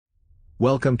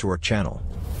Welcome to our channel.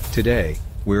 Today,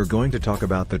 we're going to talk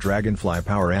about the dragonfly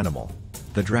power animal.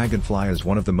 The dragonfly is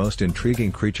one of the most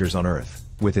intriguing creatures on Earth,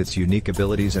 with its unique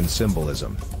abilities and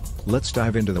symbolism. Let's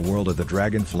dive into the world of the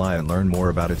dragonfly and learn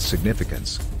more about its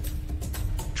significance.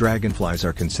 Dragonflies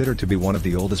are considered to be one of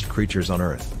the oldest creatures on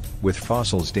Earth, with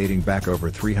fossils dating back over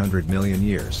 300 million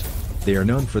years. They are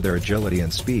known for their agility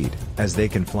and speed, as they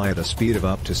can fly at a speed of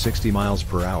up to 60 miles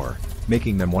per hour,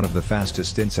 making them one of the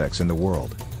fastest insects in the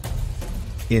world.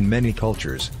 In many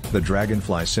cultures, the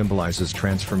dragonfly symbolizes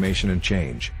transformation and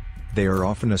change. They are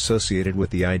often associated with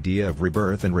the idea of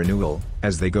rebirth and renewal,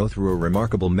 as they go through a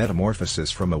remarkable metamorphosis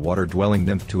from a water-dwelling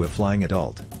nymph to a flying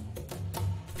adult.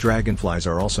 Dragonflies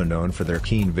are also known for their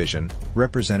keen vision,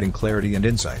 representing clarity and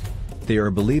insight. They are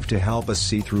believed to help us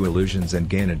see through illusions and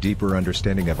gain a deeper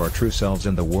understanding of our true selves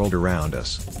and the world around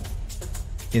us.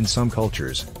 In some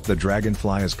cultures, the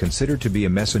dragonfly is considered to be a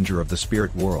messenger of the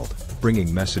spirit world,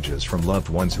 bringing messages from loved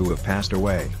ones who have passed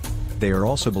away. They are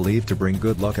also believed to bring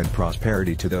good luck and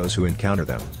prosperity to those who encounter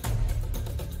them.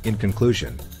 In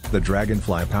conclusion, the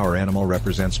dragonfly power animal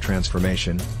represents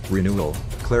transformation, renewal,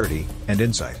 clarity, and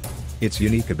insight. Its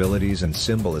unique abilities and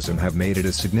symbolism have made it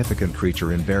a significant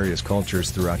creature in various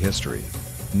cultures throughout history.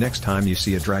 Next time you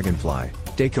see a dragonfly,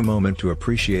 take a moment to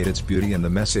appreciate its beauty and the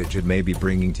message it may be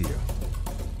bringing to you.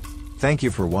 Thank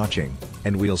you for watching,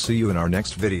 and we'll see you in our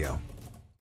next video.